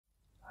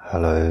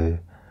Hello,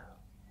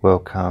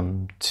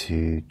 welcome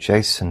to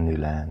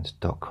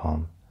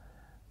jasonnewland.com.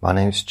 My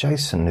name is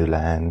Jason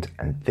Newland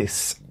and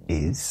this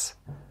is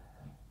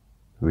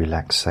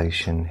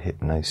Relaxation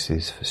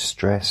Hypnosis for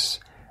Stress,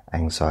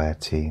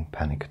 Anxiety and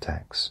Panic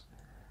Attacks.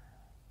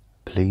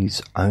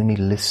 Please only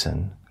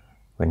listen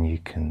when you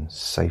can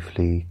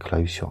safely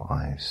close your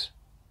eyes.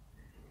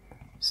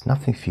 There's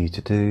nothing for you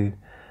to do,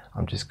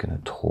 I'm just going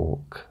to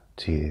talk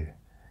to you.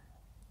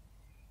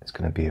 It's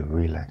going to be a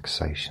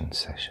relaxation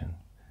session.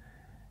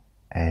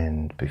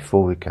 And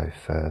before we go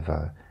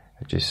further,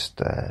 I just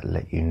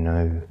let you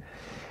know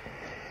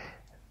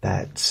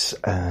that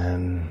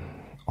on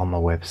my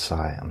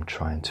website I'm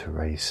trying to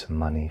raise some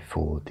money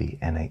for the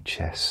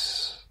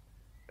NHS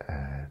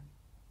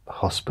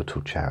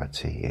hospital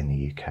charity in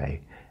the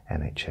UK,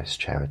 NHS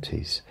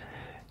Charities,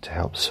 to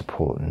help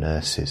support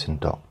nurses and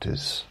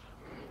doctors.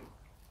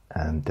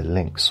 And the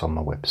links on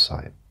my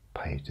website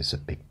page is a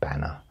big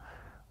banner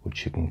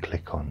which you can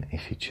click on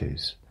if you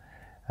choose.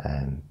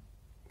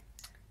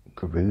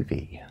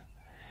 Groovy.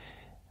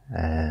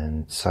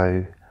 And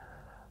so,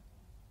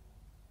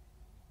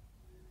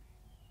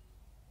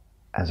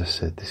 as I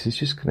said, this is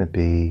just going to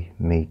be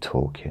me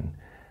talking,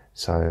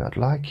 so I'd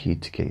like you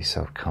to get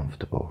yourself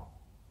comfortable,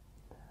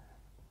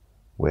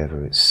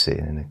 whether it's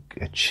sitting in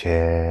a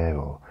chair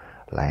or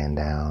laying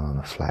down on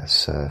a flat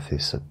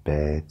surface, a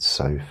bed,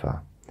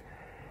 sofa.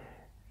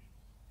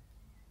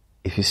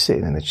 If you're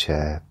sitting in a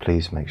chair,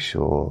 please make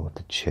sure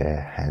the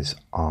chair has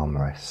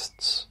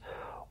armrests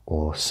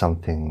or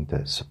something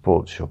that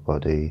supports your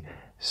body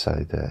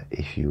so that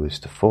if you was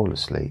to fall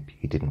asleep,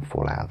 you didn't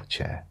fall out of the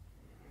chair.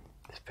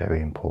 It's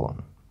very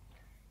important.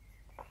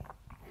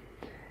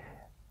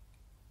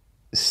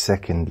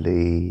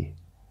 Secondly,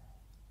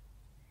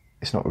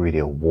 it's not really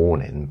a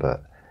warning,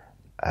 but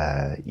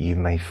you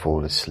may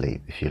fall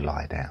asleep if you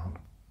lie down.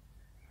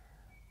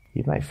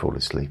 You may fall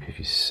asleep if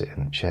you sit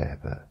in a chair,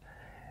 but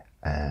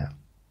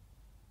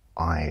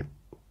I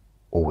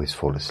always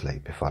fall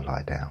asleep if I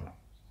lie down,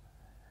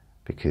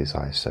 because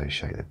I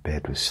associate the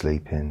bed with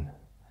sleeping.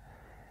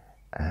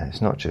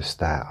 It's not just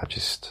that,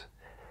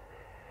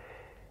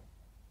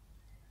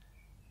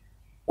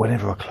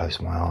 whenever I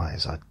close my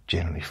eyes, I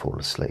generally fall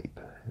asleep,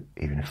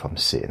 even if I'm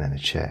sitting in a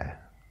chair.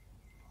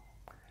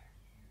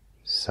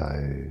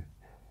 So,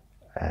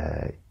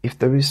 if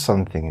there is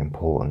something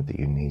important that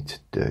you need to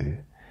do,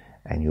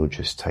 and you're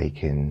just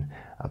taking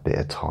a bit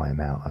of time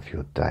out of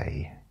your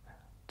day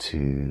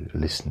to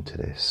listen to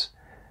this,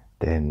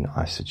 then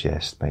I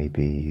suggest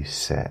maybe you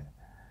set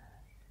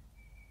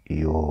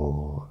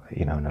your,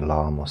 an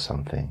alarm or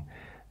something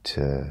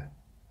to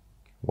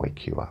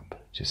wake you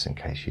up, just in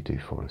case you do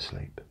fall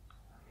asleep.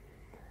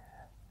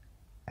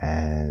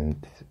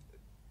 And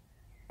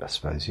I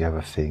suppose the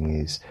other thing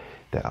is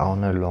there are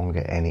no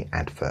longer any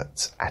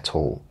adverts at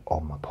all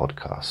on my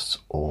podcasts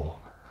or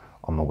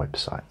on my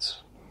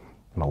website.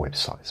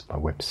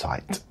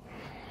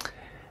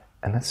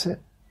 And that's it.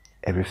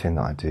 Everything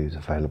that I do is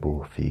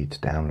available for you to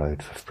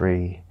download for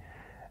free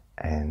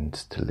and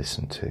to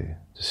listen to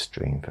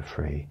stream for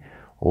free.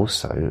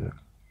 Also,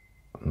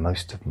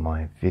 most of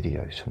my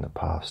videos from the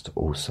past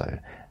also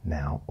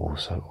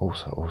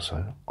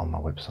on my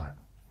website,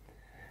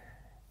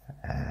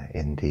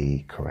 in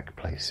the correct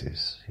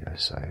places,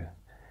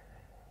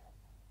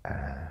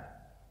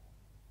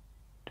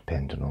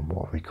 depending on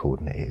what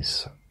recording it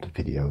is, the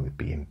video would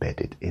be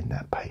embedded in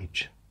that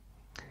page,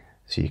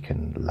 so you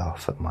can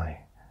laugh at my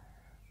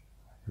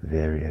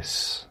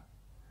various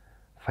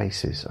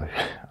faces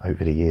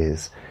over the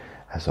years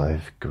as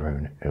I've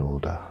grown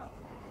older.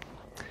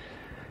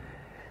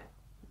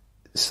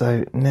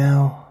 So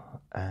now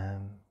I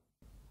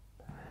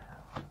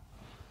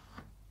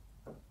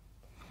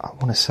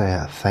want to say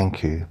a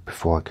thank you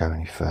before I go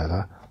any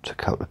further to a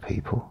couple of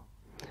people.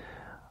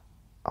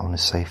 I want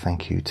to say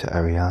thank you to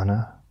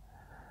Ariana.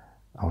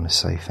 I want to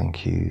say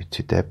thank you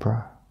to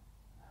Deborah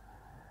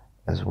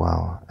as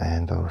well,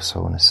 and I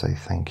also want to say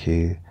thank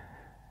you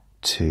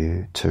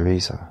to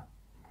Teresa.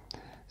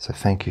 So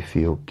thank you for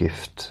your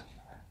gift,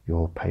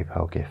 your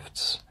PayPal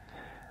gifts,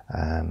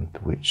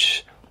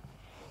 which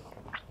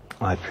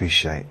I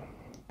appreciate.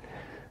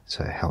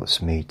 So it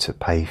helps me to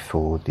pay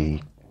for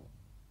the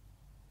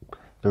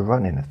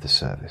running of the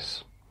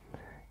service,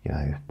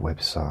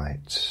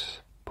 website,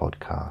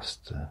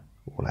 podcast,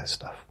 all that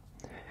stuff.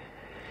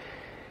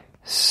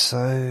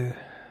 So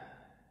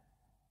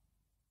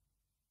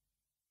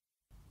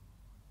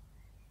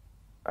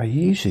I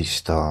usually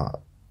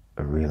start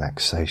a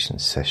relaxation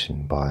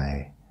session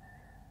by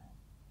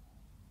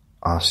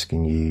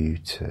asking you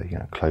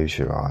to close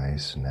your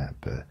eyes and that,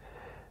 but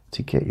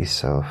to get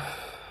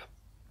yourself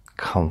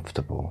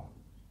comfortable.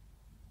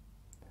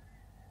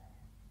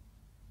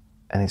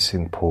 And it's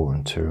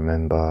important to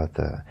remember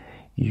that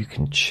you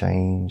can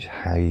change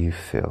how you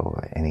feel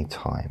at any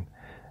time.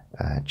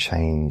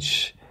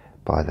 Change,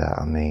 by that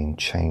I mean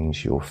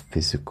change your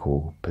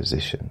physical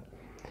position.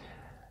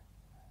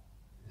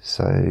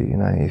 So,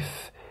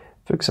 if,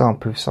 for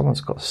example, if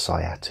someone's got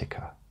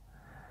sciatica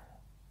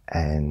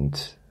and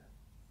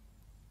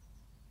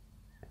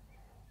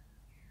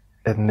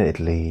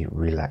Admittedly,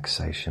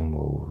 relaxation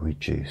will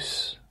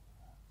reduce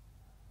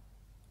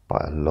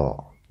by a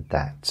lot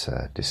that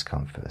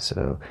discomfort.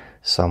 So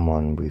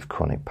someone with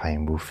chronic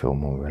pain will feel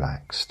more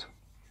relaxed.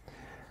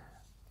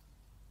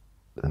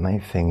 But the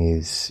main thing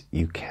is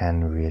you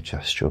can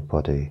readjust your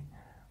body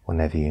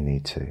whenever you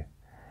need to.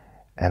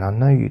 And I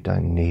know you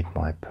don't need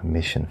my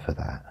permission for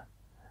that.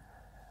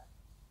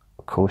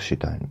 Of course you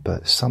don't,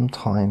 but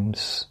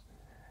sometimes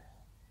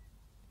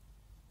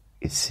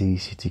it's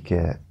easy to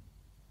get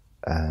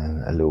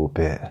a little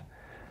bit,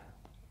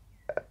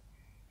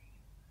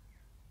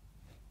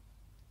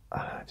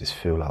 I just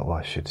feel like, well,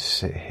 I should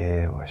sit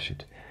here, or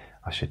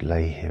I should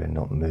lay here and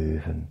not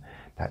move, and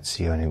that's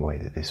the only way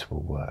that this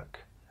will work.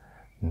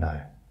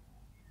 No.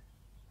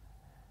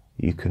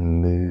 You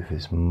can move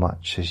as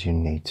much as you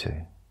need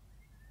to.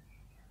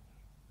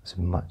 As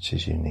much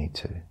as you need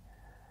to.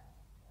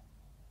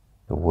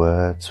 The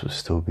words will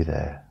still be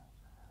there.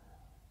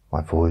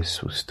 My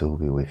voice will still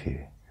be with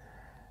you.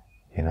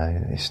 You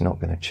know, it's not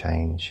going to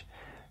change.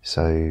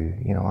 So,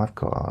 you know, I've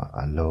got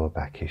a lower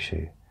back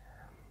issue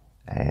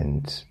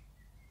and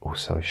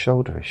also a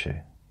shoulder issue,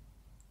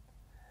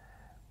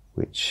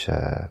 which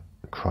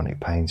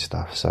chronic pain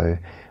stuff. So,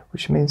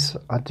 which means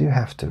I do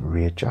have to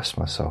readjust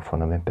myself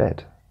when I'm in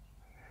bed.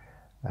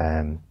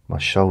 My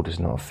shoulder's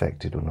not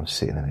affected when I'm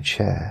sitting in a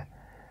chair,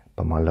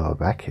 but my lower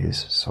back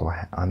is, so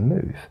I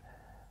move.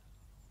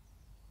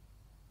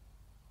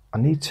 I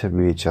need to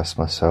readjust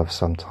myself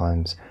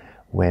sometimes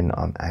when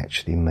I'm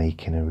actually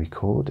making a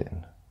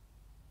recording.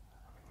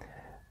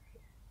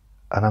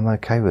 And I'm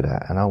okay with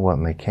that, and I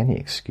won't make any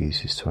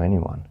excuses to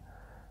anyone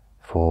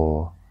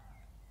for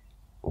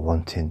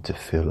wanting to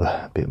feel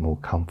a bit more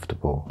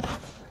comfortable,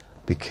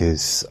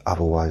 because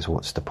otherwise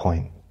what's the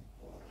point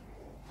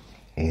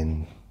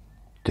in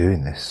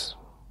doing this?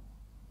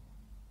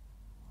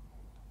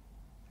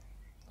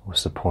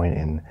 What's the point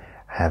in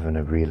having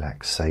a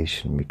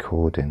relaxation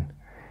recording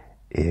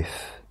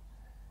if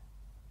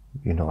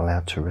you're not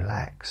allowed to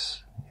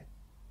relax?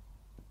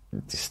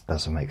 It just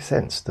doesn't make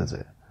sense, does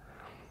it?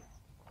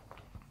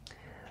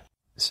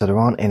 So there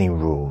aren't any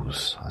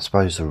rules. I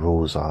suppose the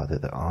rules are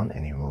that there aren't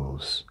any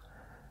rules,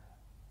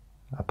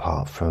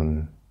 apart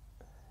from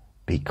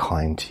be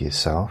kind to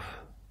yourself,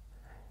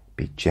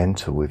 be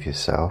gentle with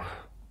yourself,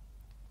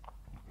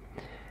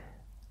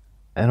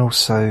 and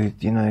also,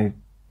 you know,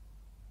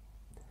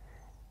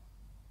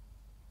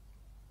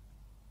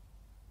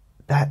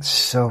 that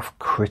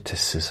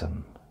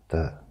self-criticism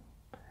that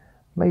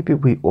maybe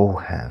we all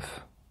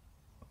have.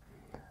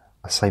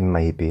 I say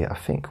maybe, I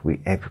think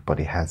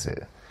everybody has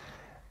it,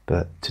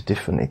 but to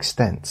different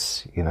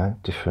extents, you know,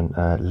 different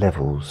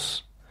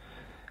levels.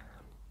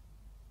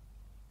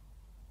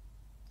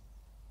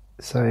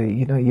 So,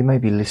 you know, you may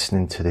be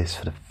listening to this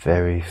for the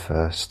very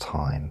first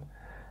time.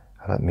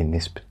 I don't mean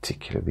this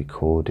particular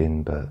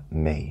recording, but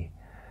me.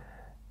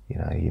 You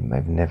know, you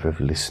may never have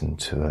listened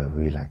to a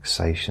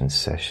relaxation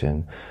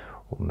session,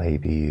 or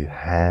maybe you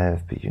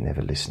have, but you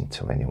never listened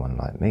to anyone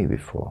like me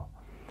before.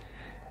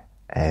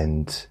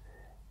 And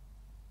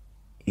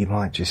you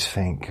might just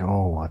think,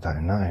 oh, I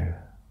don't know.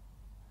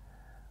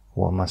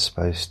 What am I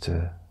supposed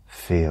to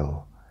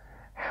feel?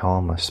 How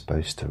am I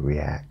supposed to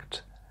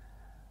react?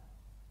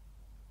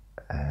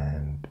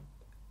 And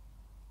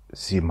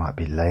so you might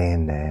be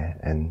laying there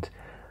and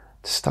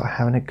start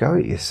having a go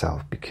at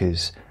yourself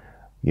because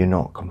you're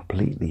not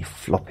completely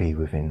floppy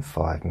within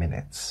 5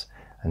 minutes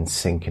and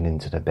sinking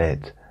into the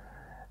bed.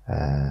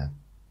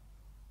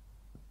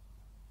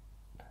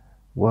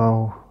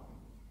 Well,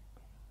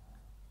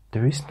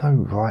 there is no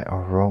right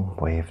or wrong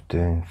way of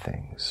doing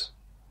things.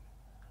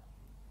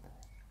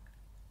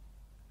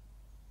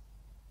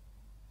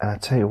 And I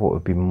tell you what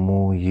would be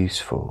more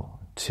useful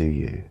to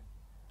you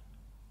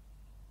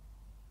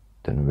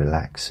than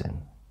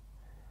relaxing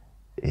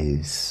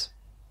is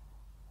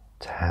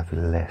to have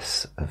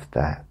less of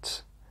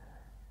that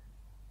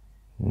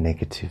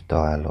negative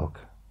dialogue.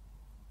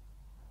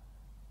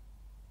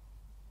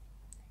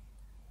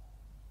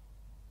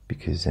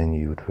 Because then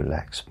you would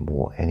relax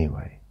more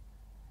anyway,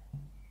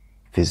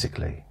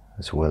 physically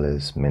as well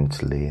as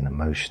mentally and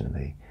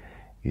emotionally.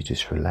 You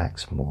just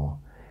relax more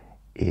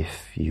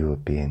if you are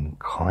being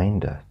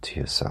kinder to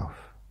yourself.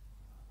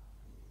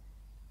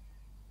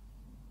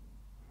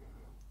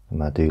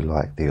 And I do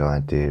like the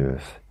idea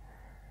of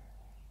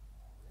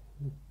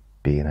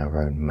being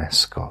our own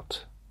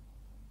mascot,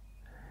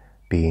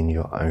 being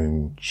your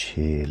own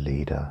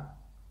cheerleader,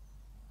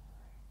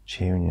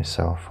 cheering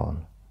yourself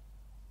on,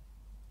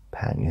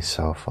 patting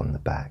yourself on the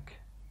back,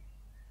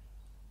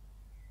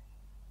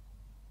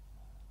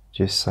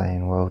 just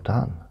saying well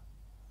done.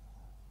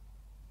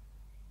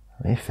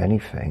 If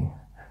anything,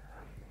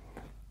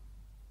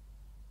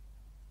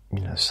 you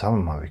know, some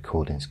of my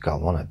recordings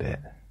go on a bit.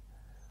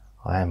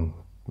 I am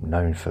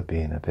known for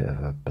being a bit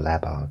of a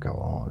blabber, go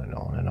on and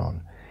on and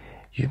on.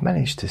 You've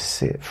managed to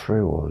sit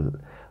through or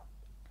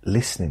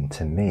listening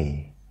to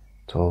me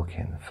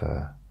talking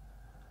for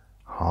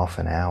half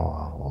an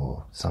hour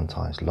or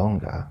sometimes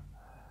longer.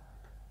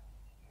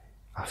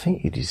 I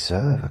think you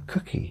deserve a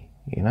cookie,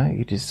 you know,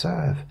 you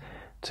deserve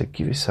So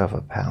give yourself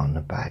a pat on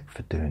the back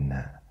for doing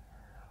that.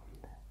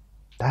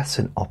 That's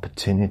an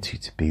opportunity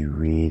to be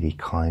really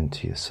kind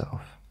to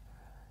yourself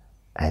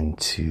and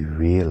to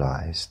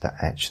realize that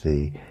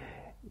actually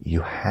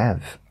you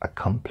have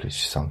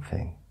accomplished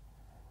something.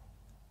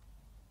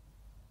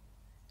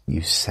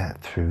 You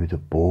sat through the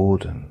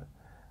boredom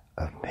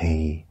of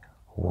me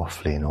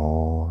waffling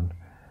on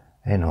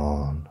and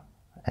on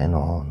and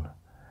on,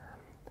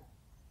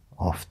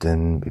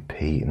 often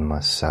repeating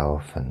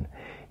myself, and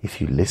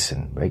if you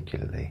listen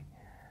regularly,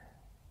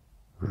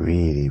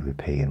 really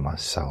repeating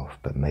myself,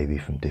 but maybe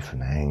from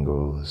different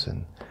angles,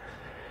 and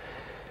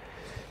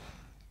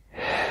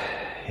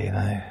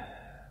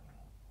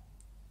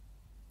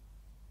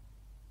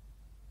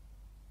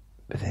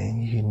but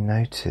then you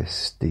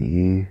notice that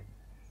you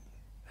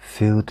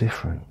feel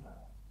different.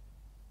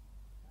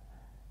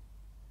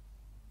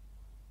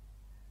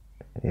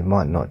 It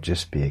might not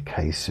just be a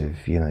case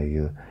of,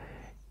 you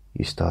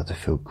start to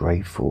feel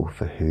grateful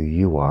for who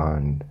you are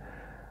and,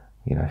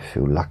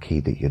 feel lucky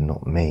that you're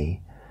not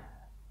me,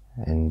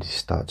 and you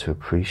start to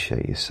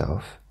appreciate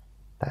yourself.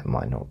 That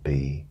might not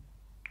be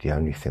the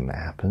only thing that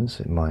happens.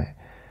 It might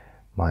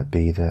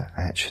be that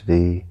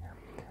actually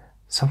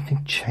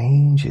something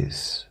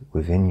changes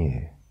within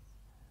you.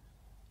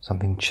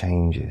 Something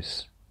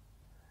changes.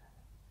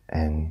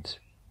 And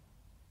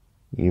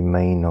you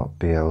may not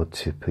be able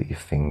to put your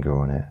finger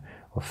on it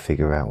or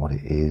figure out what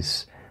it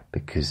is,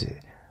 because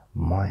it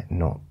might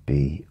not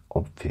be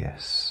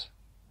obvious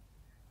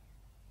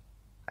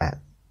at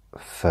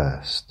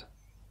first.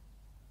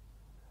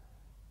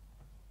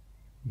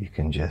 You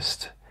can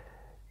just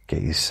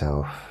get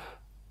yourself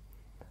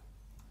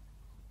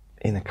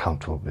in a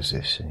comfortable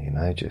position,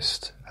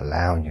 just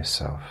allowing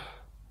yourself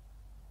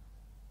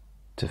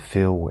to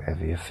feel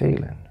whatever you're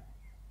feeling.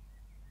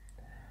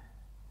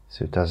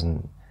 So it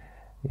doesn't,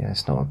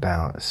 it's not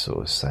about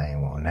sort of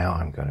saying, well, now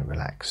I'm going to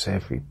relax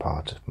every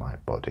part of my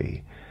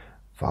body.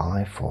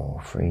 5,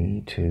 4,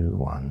 3, 2,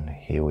 1,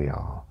 here we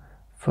are,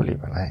 fully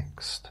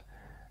relaxed.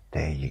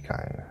 There you go.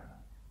 It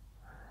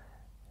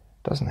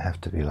doesn't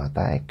have to be like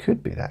that. It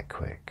could be that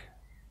quick.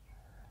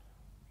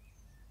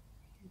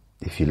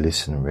 If you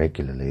listen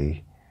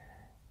regularly,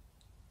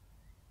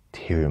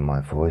 hearing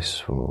my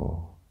voice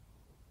will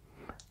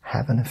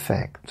have an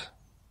effect.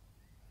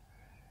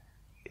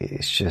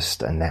 It's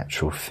just a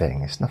natural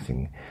thing. It's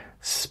nothing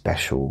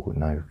special,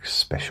 no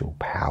special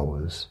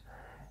powers.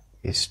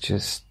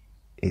 It's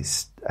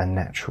a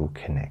natural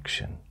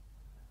connection.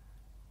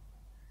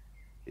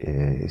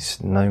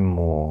 It's no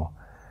more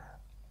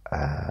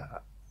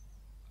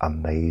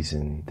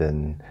amazing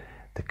than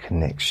the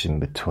connection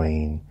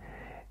between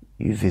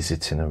you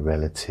visiting a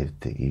relative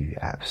that you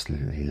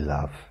absolutely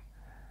love.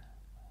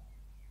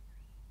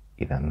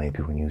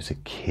 Maybe when you was a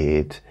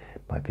kid,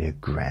 might be a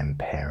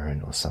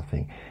grandparent or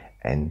something,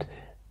 and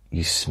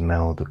you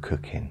smell the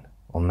cooking,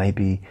 or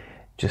maybe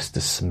just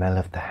the smell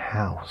of the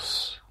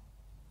house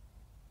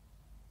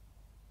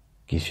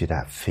gives you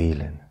that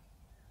feeling.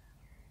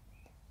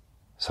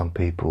 Some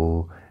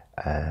people,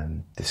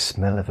 the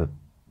smell of a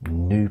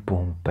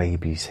newborn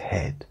baby's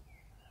head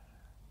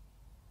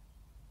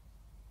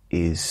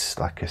is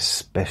like a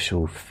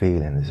special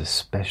feeling. There's a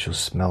special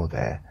smell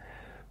there,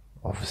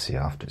 obviously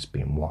after it's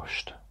been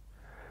washed.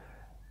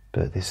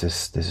 But there's a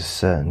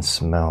certain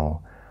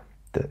smell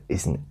that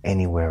isn't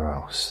anywhere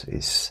else.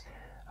 It's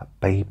a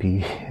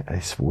baby,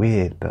 it's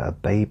weird, but a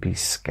baby's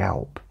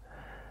scalp,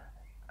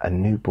 a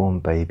newborn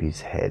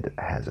baby's head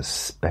has a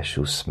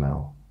special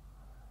smell.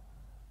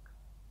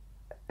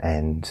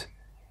 And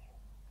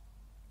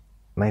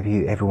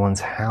maybe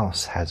everyone's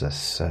house has a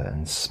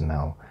certain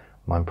smell.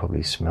 Mine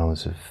probably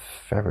smells of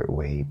ferret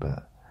wee,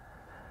 but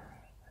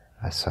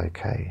that's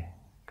okay,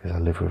 because I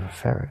live with a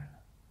ferret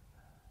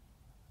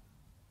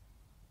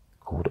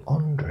called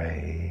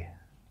Andre.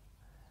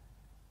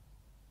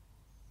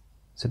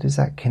 So there's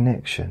that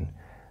connection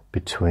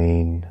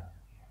between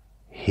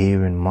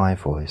hearing my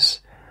voice,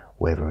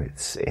 whether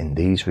it's in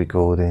these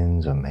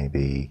recordings or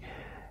maybe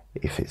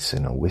if it's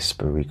in a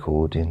whisper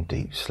recording,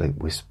 deep sleep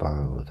whisper,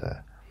 or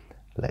the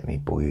let me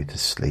bore you to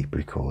sleep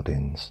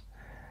recordings.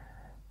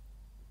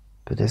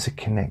 But there's a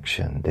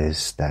connection,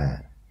 there's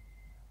that,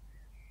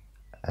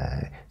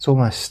 it's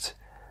almost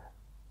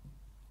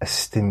a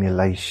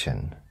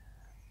stimulation,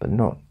 but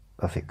not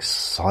of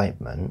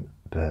excitement,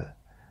 but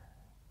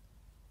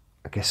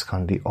I guess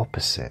kind of the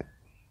opposite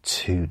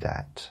to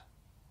that,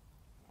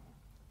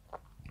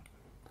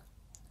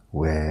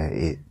 where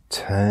it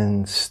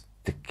turns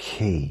the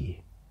key.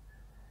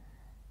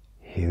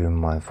 Hearing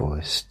my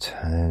voice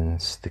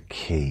turns the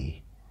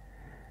key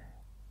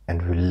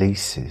and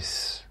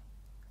releases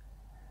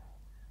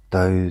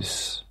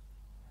those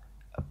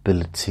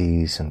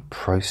abilities and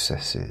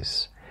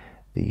processes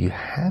that you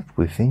have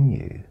within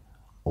you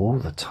all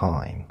the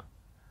time,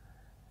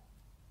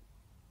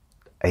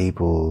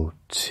 able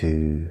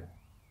to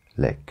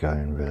let go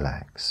and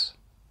relax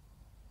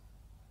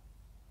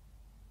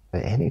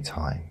at any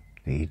time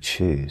that you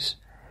choose.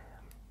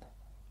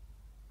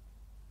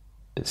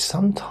 But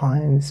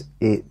sometimes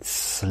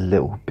it's a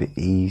little bit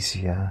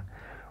easier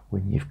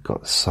when you've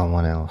got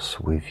someone else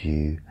with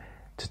you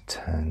to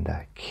turn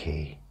that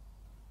key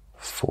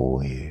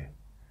for you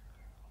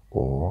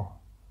or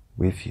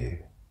with you.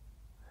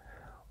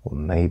 Or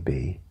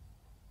maybe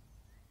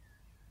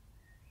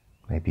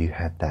you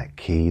had that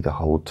key the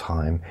whole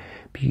time,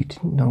 but you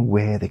didn't know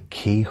where the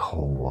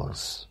keyhole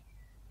was.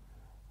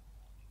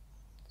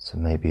 So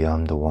maybe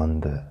I'm the one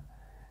that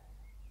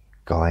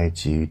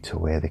guides you to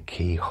where the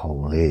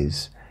keyhole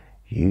is.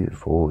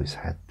 You've always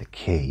had the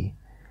key.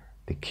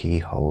 The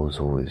keyhole's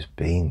always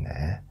been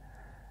there.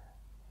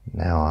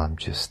 Now I've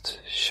just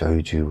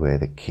showed you where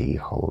the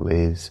keyhole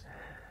is,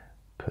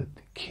 put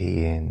the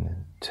key in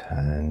and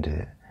turned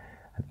it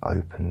and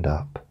opened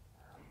up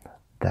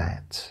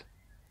that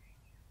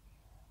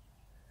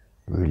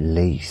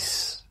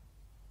release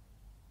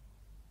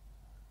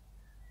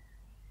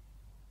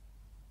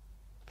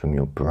from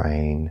your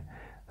brain,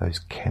 those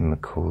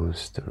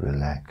chemicals that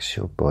relax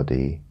your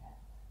body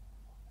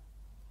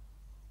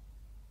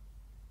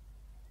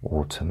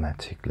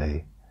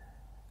automatically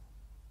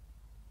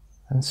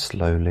and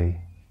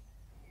slowly.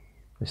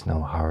 There's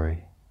no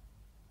hurry.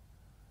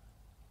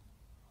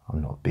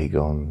 I'm not big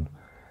on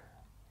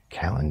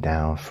counting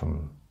down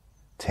from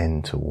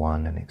 10 to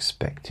 1 and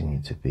expecting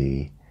you to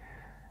be,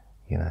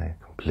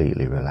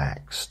 completely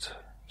relaxed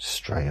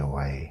straight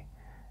away,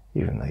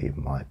 even though you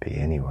might be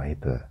anyway,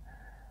 but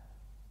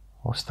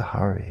what's the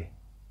hurry?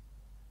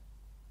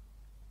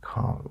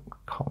 Can't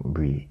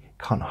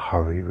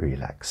hurry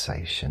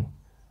relaxation.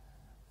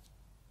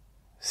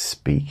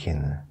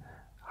 Speaking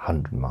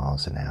 100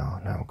 miles an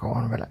hour. No, go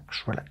on,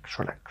 relax.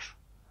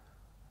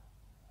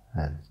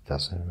 That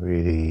doesn't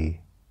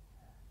really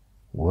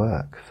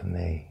work for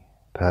me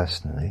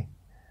personally.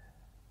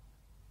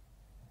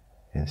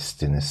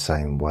 It's in the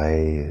same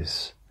way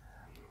as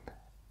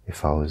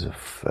if I was a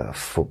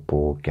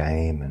football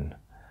game and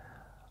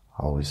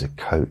I was a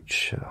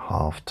coach at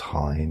half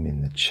time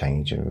in the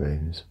changing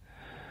rooms.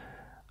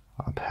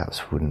 I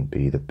perhaps wouldn't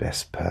be the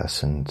best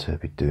person to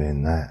be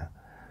doing that,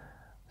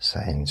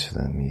 saying to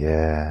them,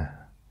 yeah,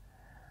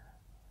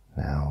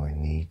 now we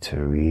need to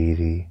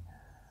really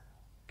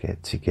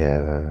get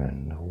together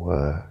and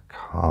work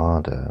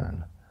harder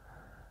and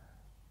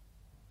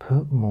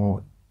put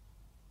more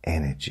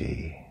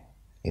energy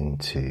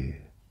into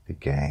the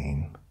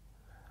game,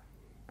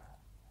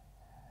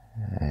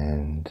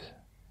 and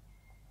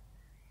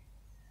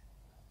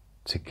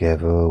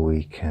together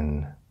we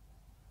can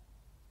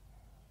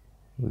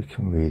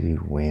really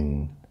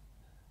win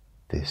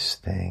this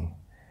thing.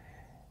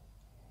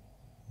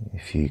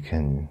 If you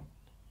can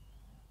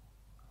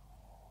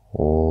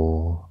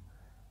all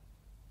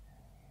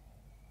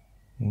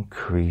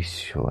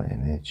increase your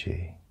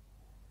energy,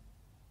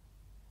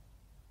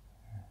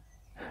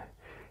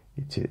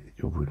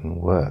 it wouldn't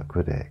work,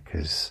 would it?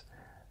 Because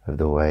of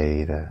the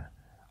way that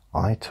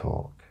I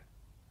talk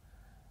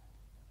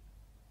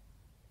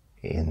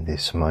in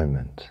this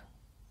moment.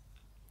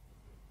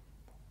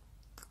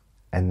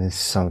 And there's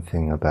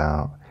something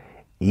about,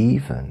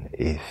 even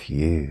if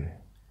you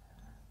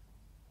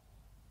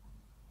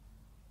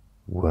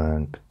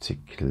weren't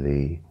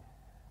particularly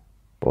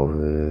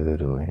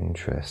bothered or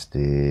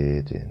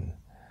interested in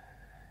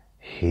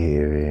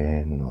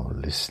hearing or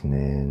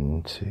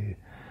listening to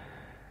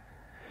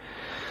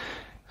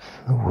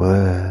the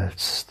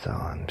words that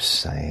I'm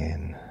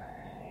saying,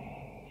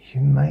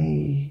 you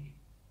may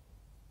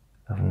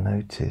have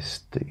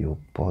noticed that your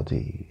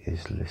body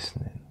is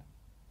listening,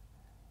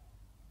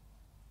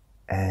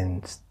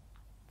 and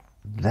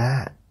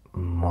that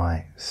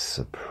might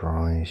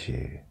surprise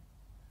you,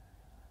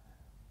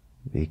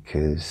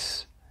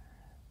 because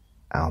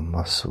our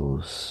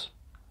muscles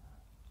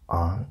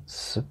aren't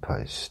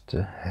supposed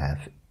to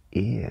have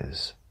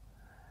ears,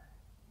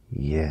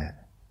 yet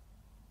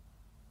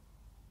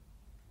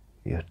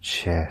your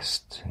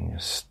chest and your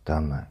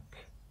stomach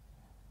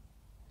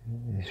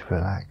is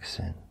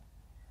relaxing.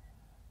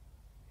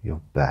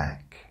 Your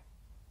back,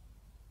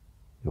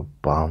 your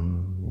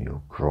bum,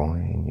 your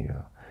groin,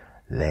 your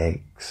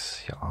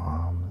legs, your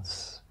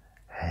arms,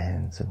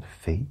 hands and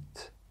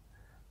feet,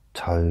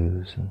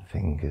 toes and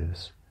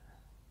fingers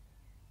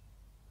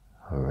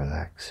are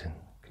relaxing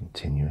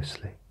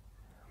continuously.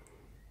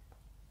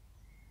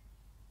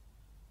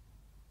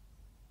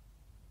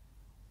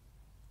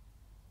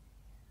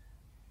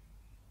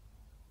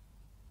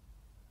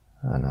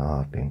 I know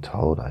I've been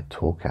told I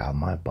talk out of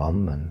my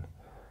bum, and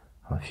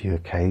on a few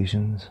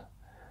occasions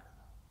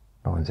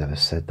no one's ever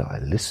said that I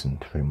listen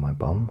through my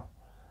bum,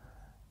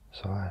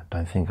 so I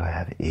don't think I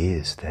have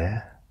ears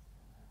there.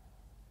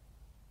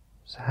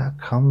 So how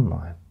come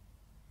my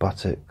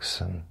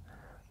buttocks and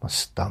my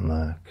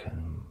stomach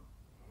and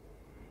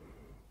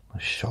my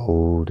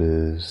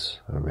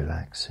shoulders are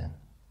relaxing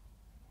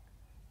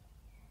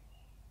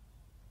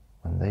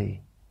when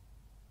they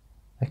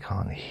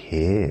can't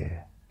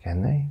hear,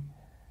 can they?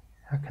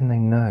 How can they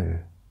know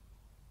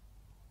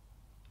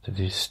to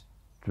just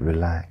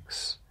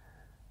relax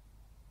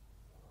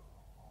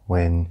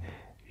when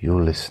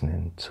you're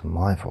listening to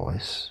my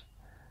voice,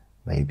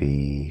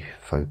 maybe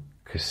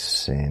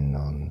focusing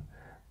on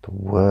the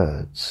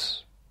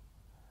words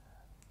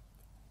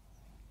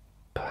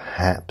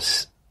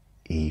perhaps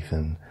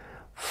even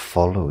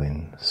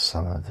following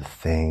some of the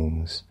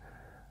things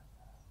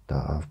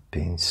that I've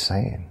been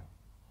saying.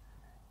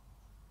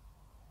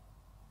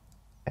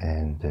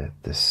 And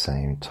at the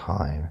same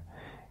time,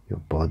 your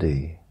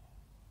body,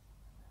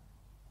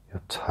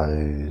 your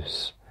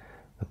toes,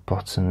 the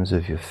bottoms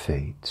of your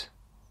feet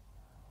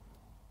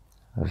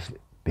have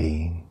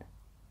been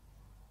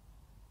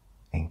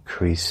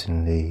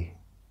increasingly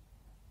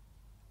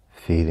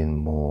feeling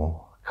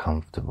more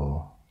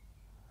comfortable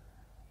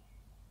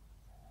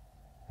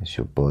as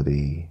your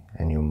body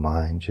and your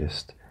mind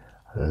just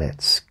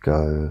lets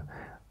go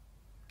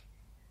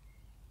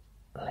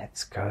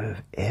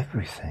of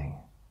everything.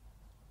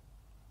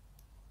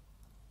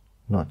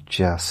 Not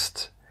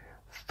just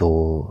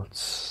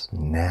thoughts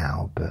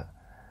now, but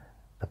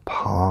the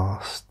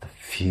past, the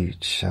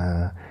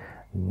future,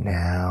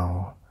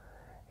 now,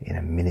 in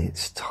a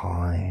minute's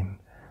time,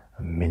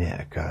 a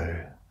minute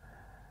ago,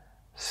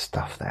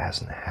 stuff that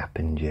hasn't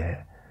happened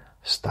yet,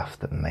 stuff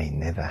that may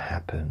never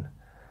happen,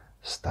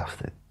 stuff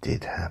that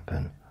did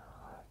happen.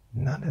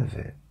 None of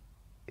it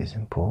is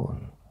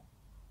important,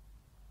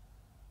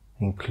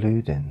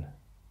 including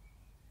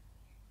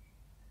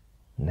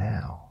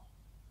now.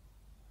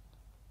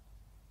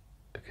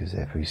 Because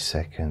every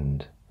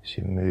second as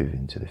you move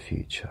into the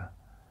future,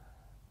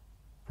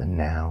 the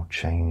now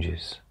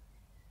changes.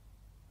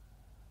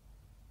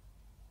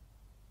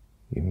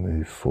 You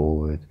move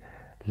forward,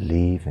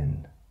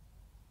 leaving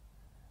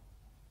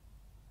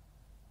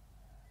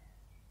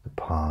the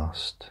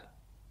past,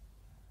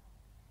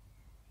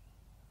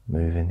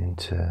 moving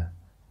into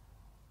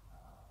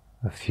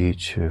a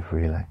future of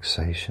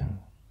relaxation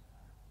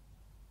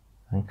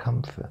and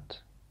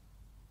comfort.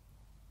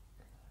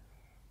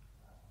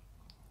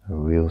 A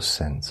real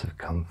sense of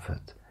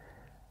comfort.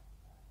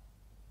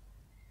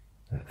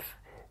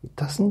 It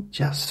doesn't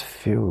just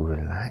feel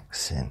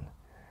relaxing,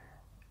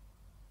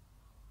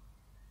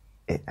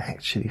 it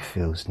actually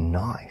feels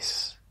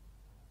nice.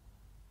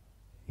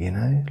 You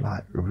know,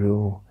 like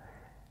real,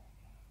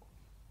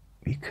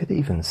 you could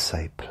even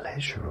say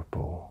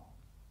pleasurable.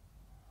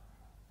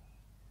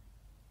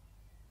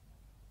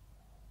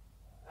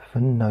 For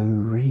no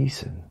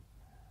reason.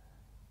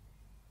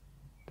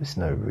 There's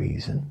no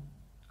reason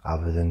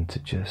other than to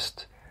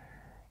just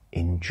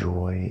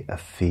enjoy a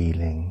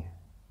feeling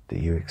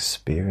that you're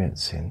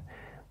experiencing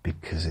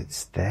because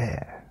it's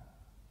there.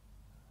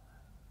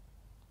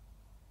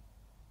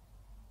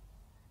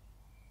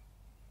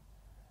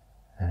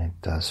 And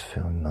it does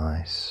feel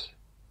nice.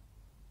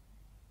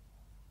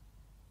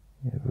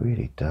 It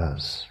really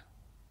does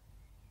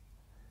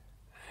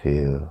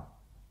feel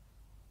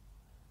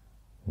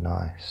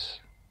nice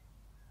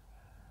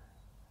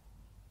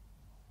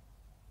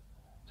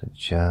to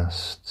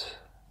just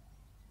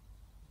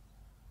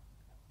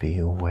be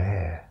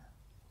aware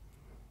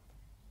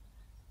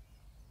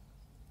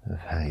of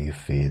how you're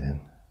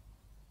feeling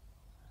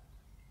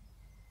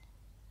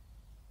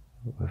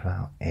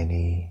without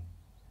any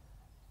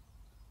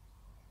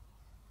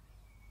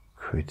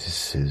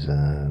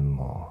criticism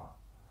or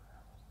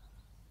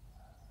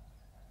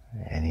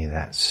any of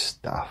that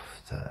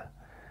stuff that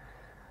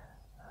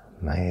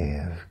may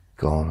have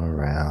gone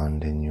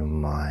around in your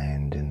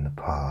mind in the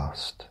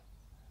past.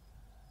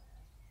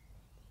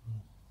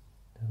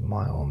 It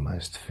might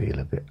almost feel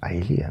a bit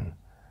alien,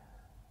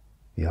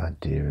 the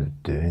idea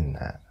of doing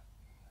that.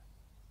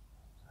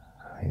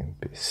 I mean,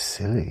 a bit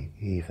silly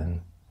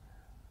even.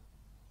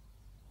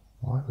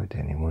 Why would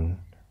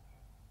anyone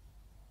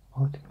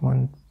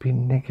be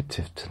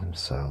negative to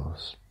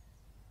themselves?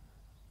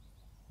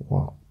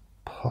 What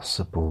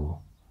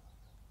possible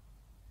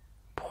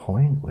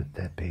point would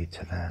there be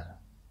to that?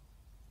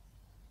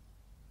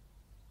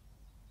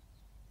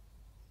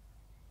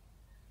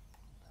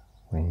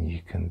 When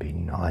you can be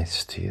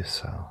nice to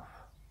yourself,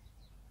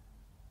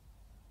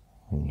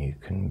 when you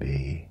can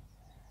be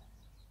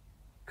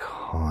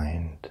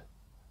kind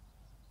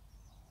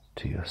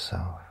to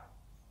yourself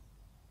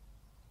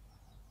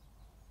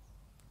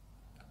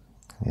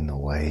in a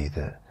way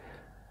that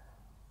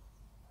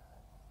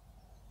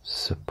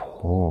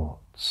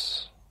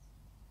supports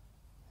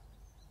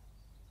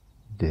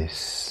this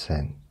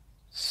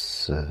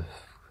sense of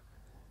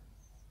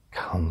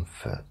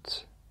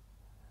comfort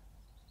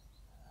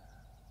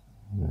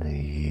that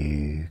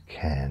you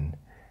can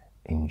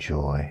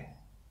enjoy,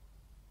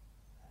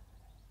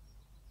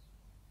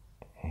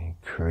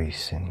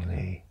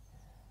 increasingly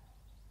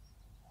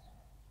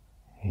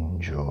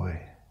enjoy,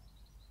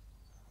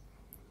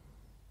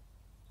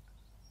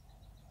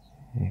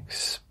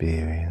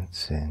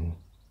 experiencing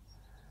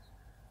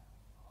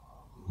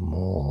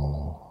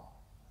more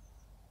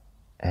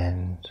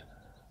and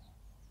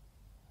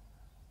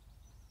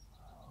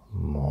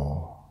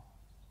more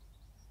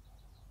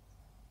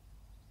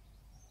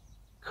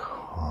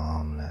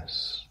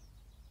calmness.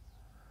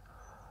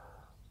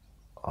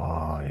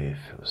 Oh, you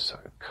feel so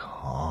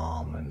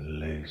calm and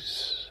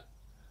loose.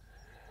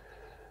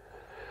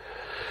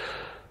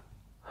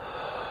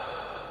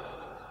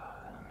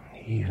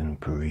 Even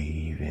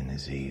breathing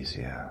is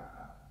easier.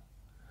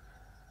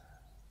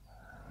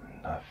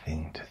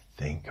 Nothing to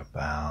think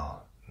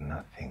about,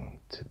 nothing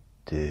to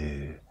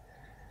do.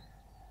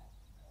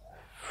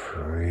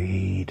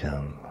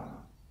 Freedom.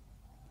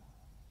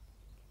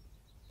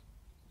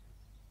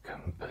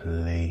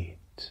 Complete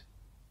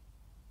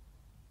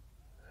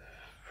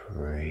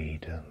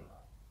freedom.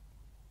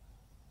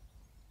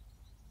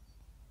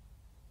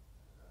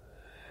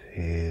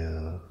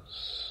 Feels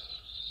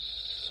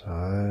so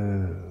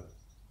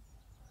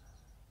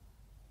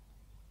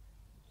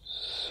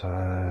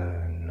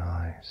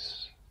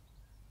nice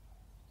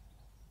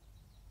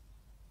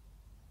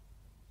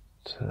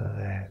to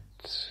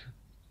let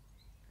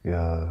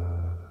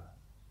go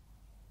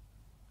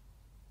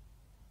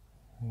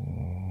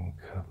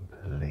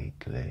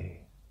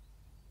completely.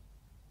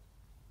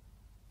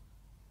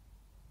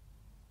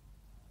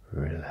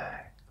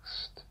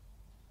 Relaxed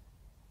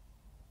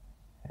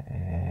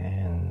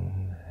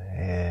in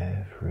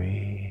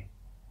every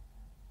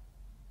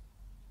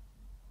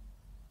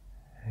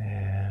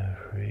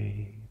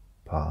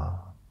part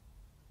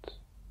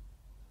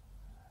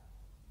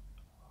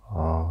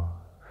of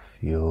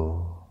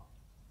your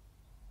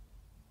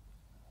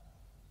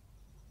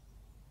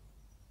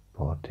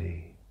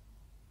body.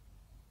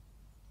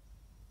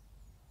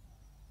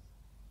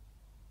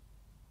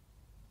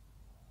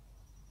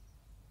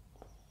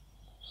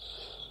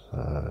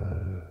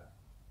 So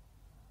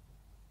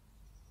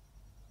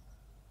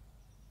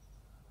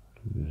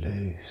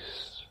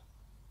loose.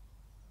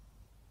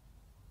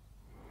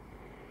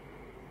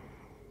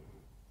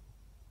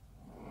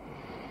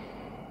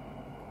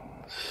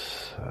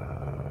 So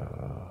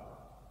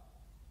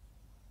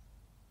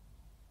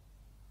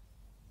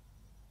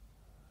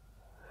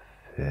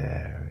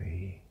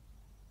very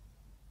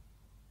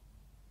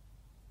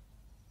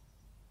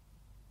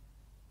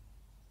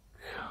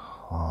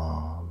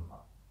calm.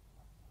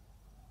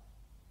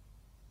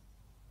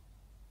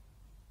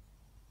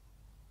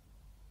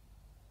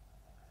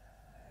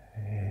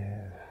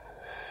 It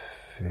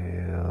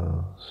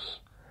feels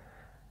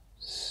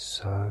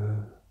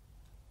so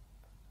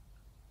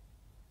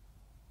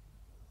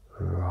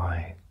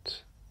right.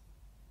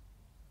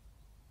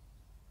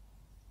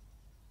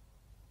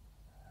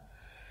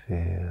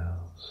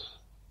 Feels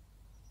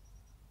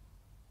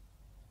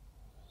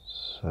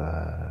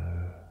so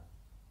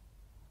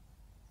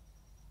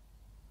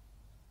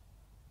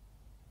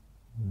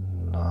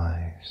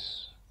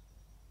nice.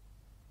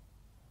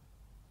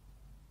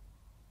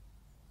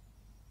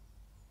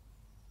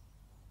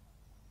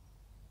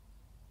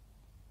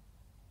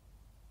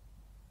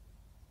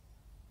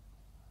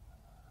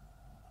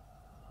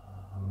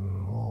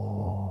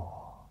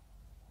 More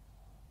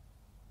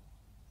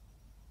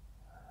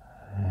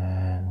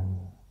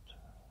and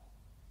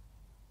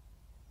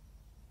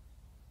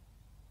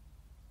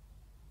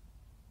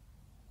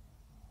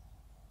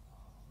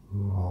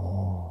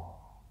more.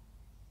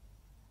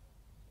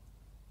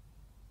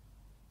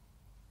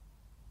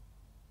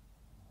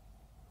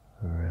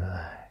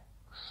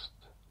 Relaxed.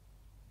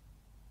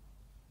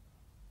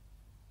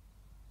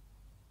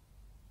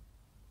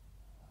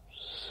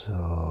 So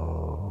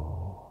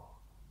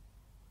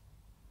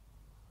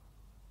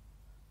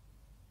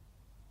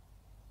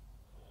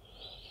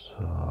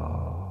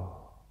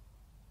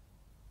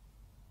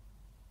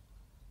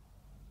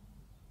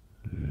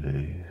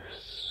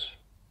loose.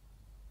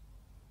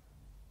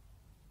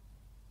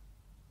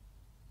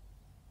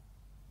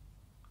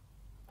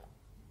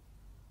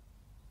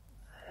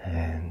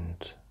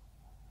 And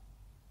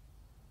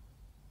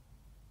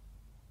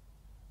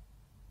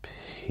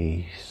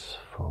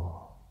peaceful.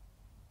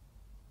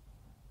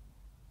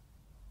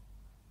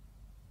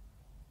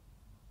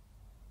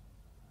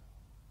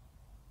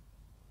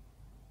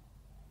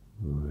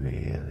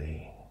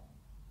 Really,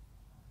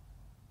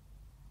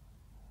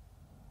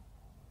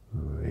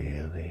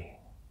 really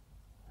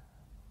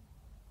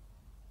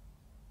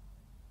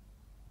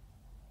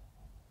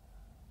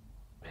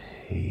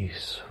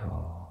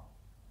peaceful.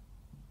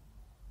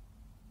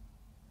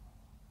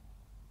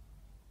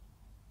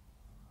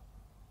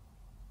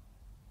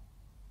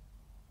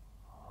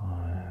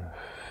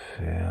 It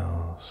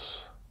feels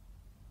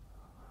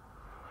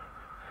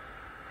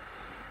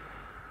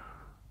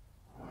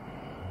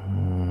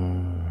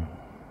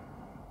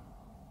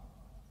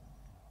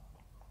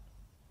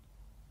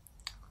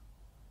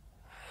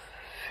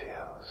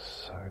feels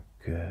so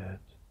good.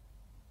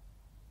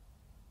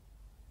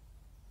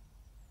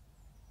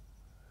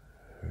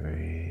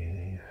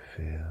 Really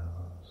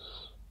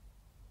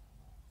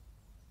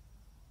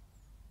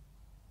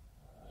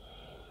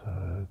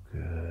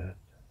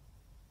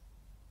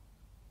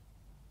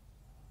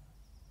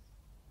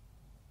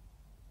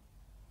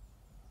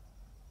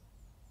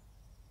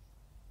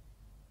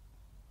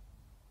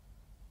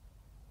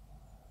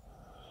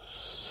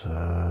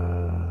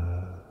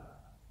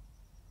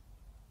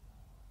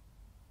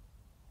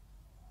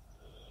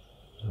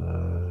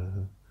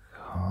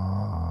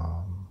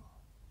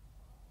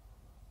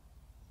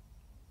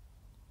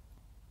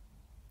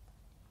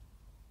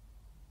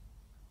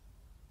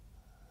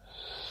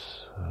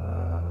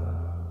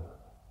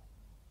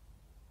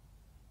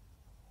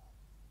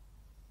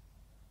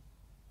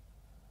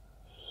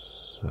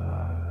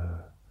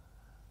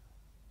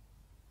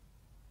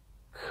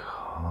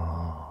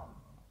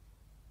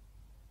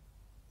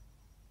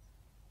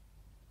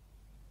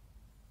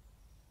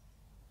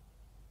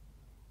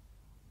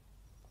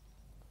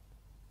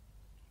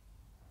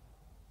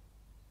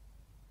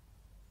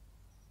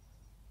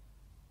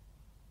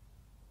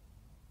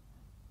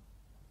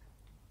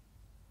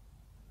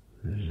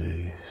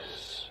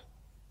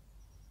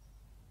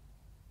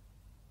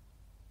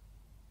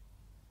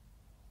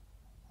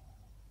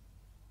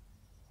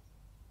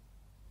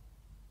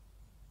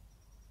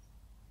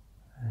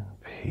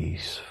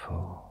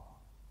peaceful.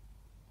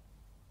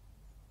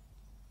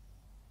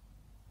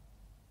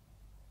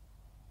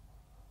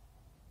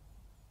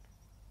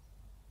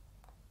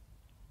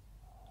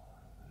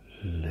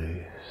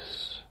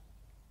 Loose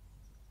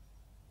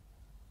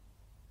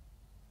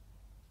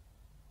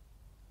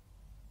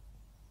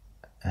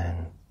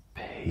and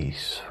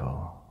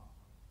peaceful.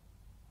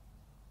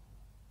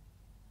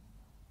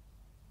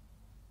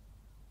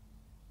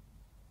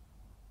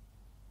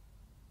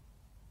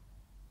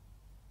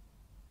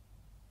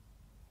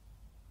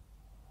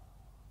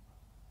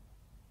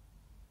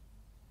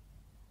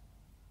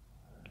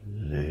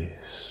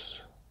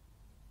 Loose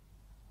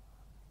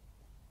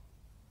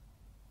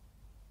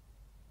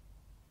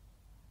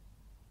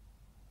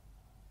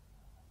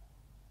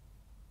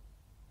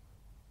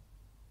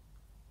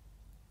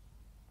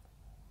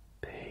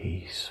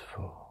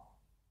peaceful.